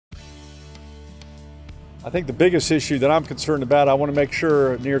I think the biggest issue that I'm concerned about, I want to make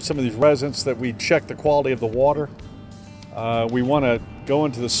sure near some of these residents that we check the quality of the water. We want to go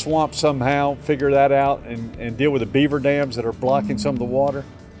into the swamp somehow, figure that out, and deal with the beaver dams that are blocking some of the water.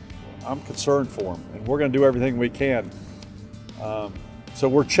 I'm concerned for them, and we're going to do everything we can. So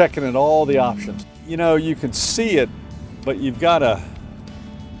we're checking at all the options. You know, you can see it, but you got to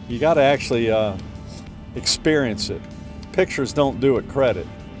actually experience it. Pictures don't do it credit.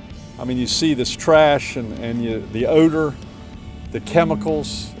 I mean, you see this trash and the odor, the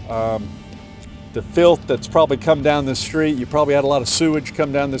chemicals, the filth that's probably come down this street. You probably had a lot of sewage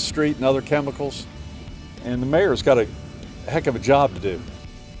come down this street and other chemicals. And the mayor's got a heck of a job to do.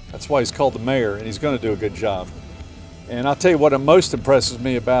 That's why he's called the mayor, and he's going to do a good job. And I'll tell you what most impresses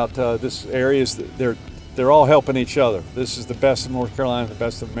me about this area is that they're all helping each other. This is the best of North Carolina, the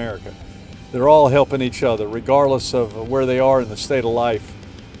best of America. They're all helping each other, regardless of where they are in the state of life.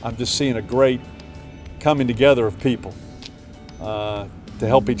 I'm just seeing a great coming together of people to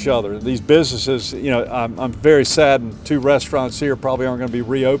help each other. And these businesses, you know, I'm very saddened 2 restaurants here probably aren't going to be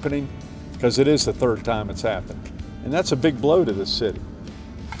reopening because it is the 3rd time it's happened. And that's a big blow to this city.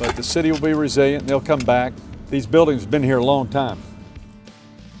 But the city will be resilient and they'll come back. These buildings have been here a long time.